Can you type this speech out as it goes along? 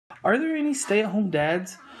Are there any stay-at-home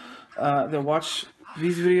dads that watch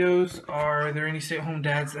these videos? Are there any stay-at-home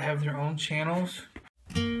dads that have their own channels?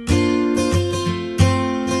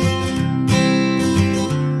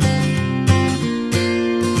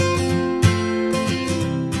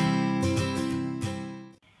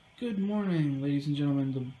 Good morning, ladies and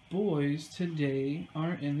gentlemen. The boys today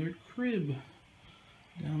are in their crib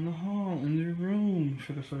down the hall in their room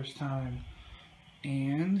for the first time.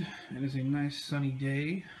 And it is a nice sunny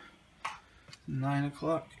day. 9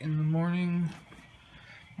 o'clock in the morning.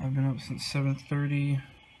 I've been up since 7:30.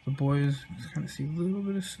 The boys, you kind of see a little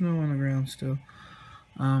bit of snow on the ground still.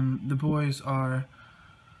 The boys are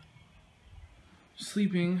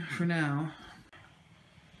sleeping for now.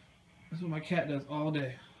 That's what my cat does all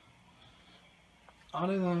day. All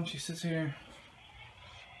day long, she sits here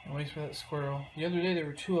and waits for that squirrel. The other day, there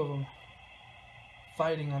were two of them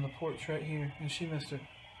fighting on the porch right here, and she missed it.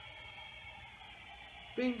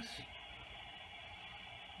 Binks.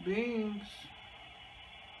 Binks.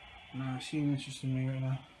 Nah, she ain't interested in me right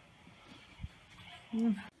now.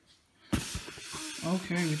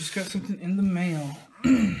 Okay, we just got something in the mail.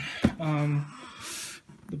 The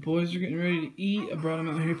boys are getting ready to eat. I brought them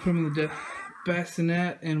out here, put them in the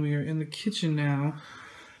bassinet, and we are in the kitchen now.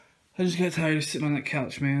 I just got tired of sitting on that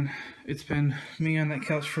couch, man. It's been me on that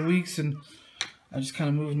couch for weeks, and I just kind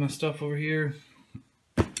of moved my stuff over here.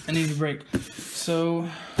 I need a break. So,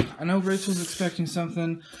 I know Rachel's expecting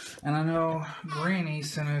something, and I know Granny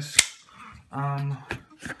sent us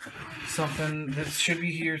something that should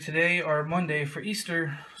be here today or Monday for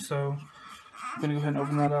Easter. So, I'm gonna go ahead and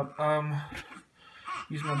open that up.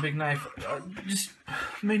 Use my big knife. Just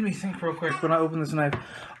made me think real quick when I opened this knife.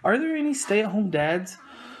 Are there any stay-at-home dads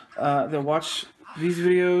that watch these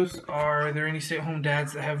videos? Are there any stay-at-home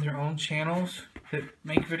dads that have their own channels that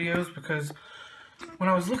make videos? Because when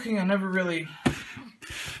I was looking, I never really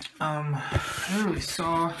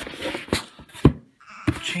saw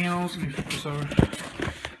channels. Let me flip this over.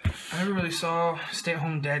 I never really saw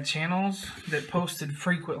stay-at-home dad channels that posted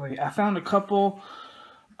frequently. I found a couple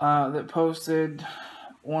that posted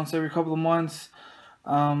once every couple of months,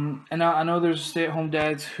 and now I know there's stay-at-home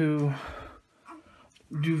dads who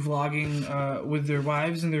do vlogging with their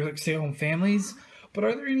wives and their like stay-at-home families. But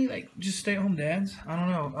are there any like just stay-at-home dads? I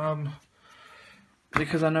don't know.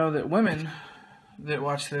 Because I know that women that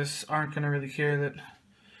watch this aren't gonna really care that,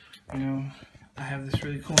 you know, I have this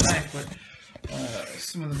really cool knife, but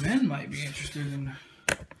some of the men might be interested in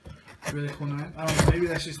a really cool knife. I don't know, maybe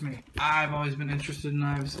that's just me. I've always been interested in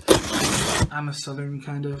knives. I'm a southern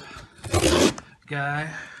kind of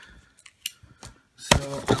guy. So, I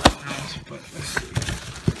like knives, but let's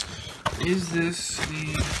see. Is this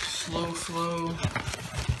the Slow Flow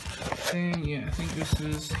thing? Yeah, I think this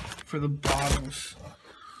is for the bottles.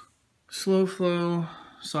 Slow Flow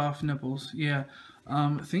soft nipples. Yeah.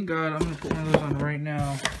 Thank God I'm gonna put one of those on right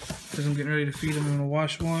now because I'm getting ready to feed them. I'm gonna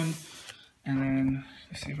wash one, and then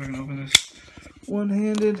let's see if I can open this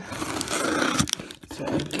one-handed. So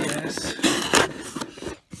I guess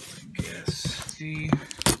the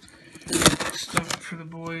stuff for the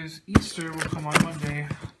boys Easter will come on Monday,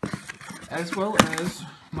 as well as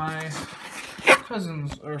my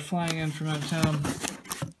cousins are flying in from out of town.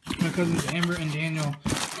 My cousins Amber and Daniel.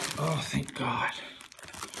 Oh, thank God.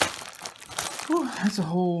 Whew, that's a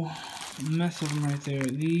whole mess of them right there.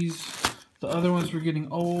 The other ones were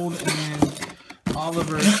getting old, and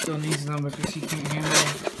Oliver still needs them because he can't handle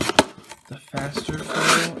the faster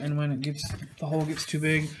flow, and when the hole gets too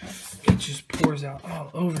big, it just pours out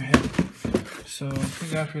all over him. So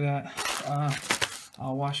thank God for that.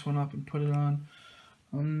 I'll wash one up and put it on.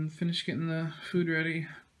 I'm finished getting the food ready.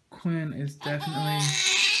 Quinn is definitely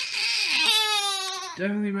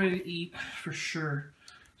ready to eat for sure.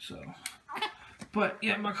 So, but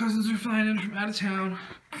yeah, my cousins are flying in from out of town.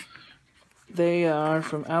 They are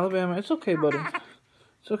from Alabama. It's okay, buddy.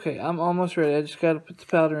 It's okay. I'm almost ready. I just gotta put the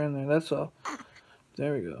powder in there. That's all.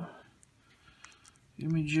 There we go.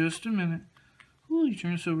 Give me just a minute. Ooh, you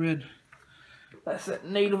turn so red. That's that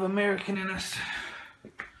Native American in us.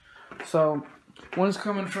 So, one is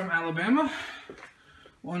coming from Alabama.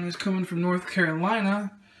 One is coming from North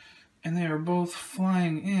Carolina. And they are both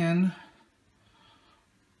flying in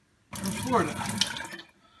from Florida.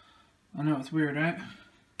 I know, it's weird, right?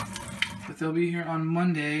 But they'll be here on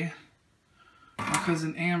Monday. My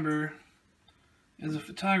cousin Amber is a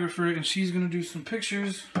photographer, and she's going to do some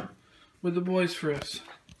pictures with the boys for us.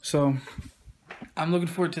 So, I'm looking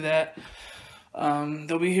forward to that.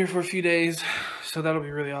 They'll be here for a few days, so that'll be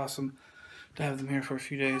really awesome to have them here for a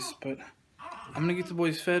few days. But I'm going to get the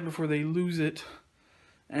boys fed before they lose it.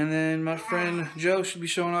 And then my friend Joe should be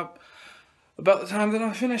showing up about the time that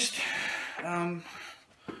I finished.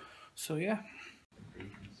 So yeah.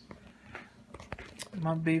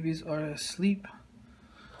 My babies are asleep.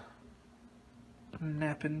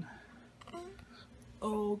 Napping.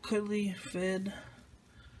 Oh, cuddly, fed.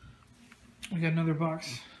 We got another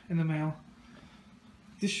box in the mail.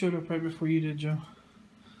 This showed up right before you did, Joe.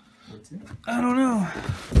 What's it? I don't know.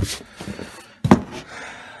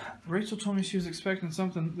 Rachel told me she was expecting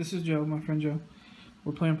something. This is Joe, my friend Joe.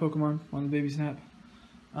 We're playing Pokemon on the baby's nap.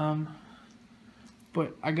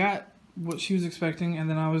 But I got what she was expecting, and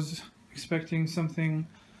then I was expecting something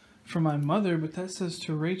from my mother, but that says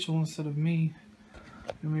to Rachel instead of me.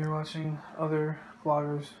 And we were watching other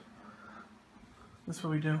vloggers. That's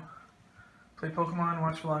what we do. Play Pokemon,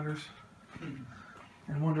 watch vloggers,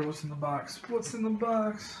 and wonder what's in the box. What's in the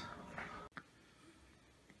box?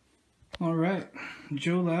 Alright,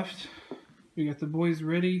 Joe left. We got the boys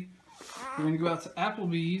ready. We're gonna go out to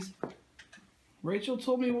Applebee's. Rachel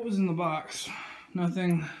told me what was in the box.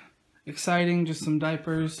 Nothing exciting, just some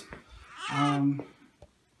diapers. I'm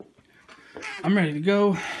ready to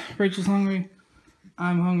go. Rachel's hungry.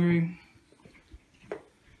 I'm hungry.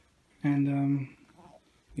 And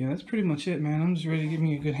yeah, that's pretty much it, man. I'm just ready to get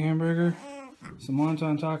me a good hamburger, some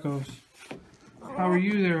wonton tacos. How are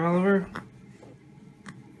you there, Oliver?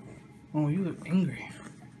 Oh, you look angry.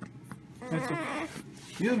 That's okay.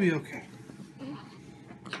 You'll be okay.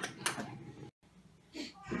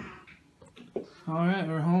 Alright,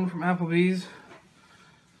 we're home from Applebee's.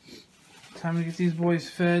 Time to get these boys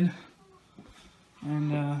fed.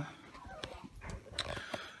 And I'm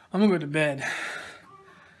gonna go to bed.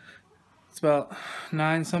 It's about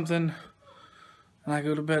 9 something. And I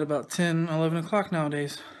go to bed about 10, 11 o'clock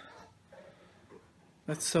nowadays.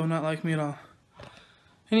 That's so not like me at all.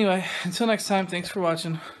 Anyway, until next time, thanks for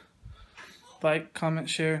watching. Like, comment,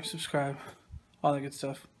 share, subscribe, all that good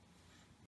stuff.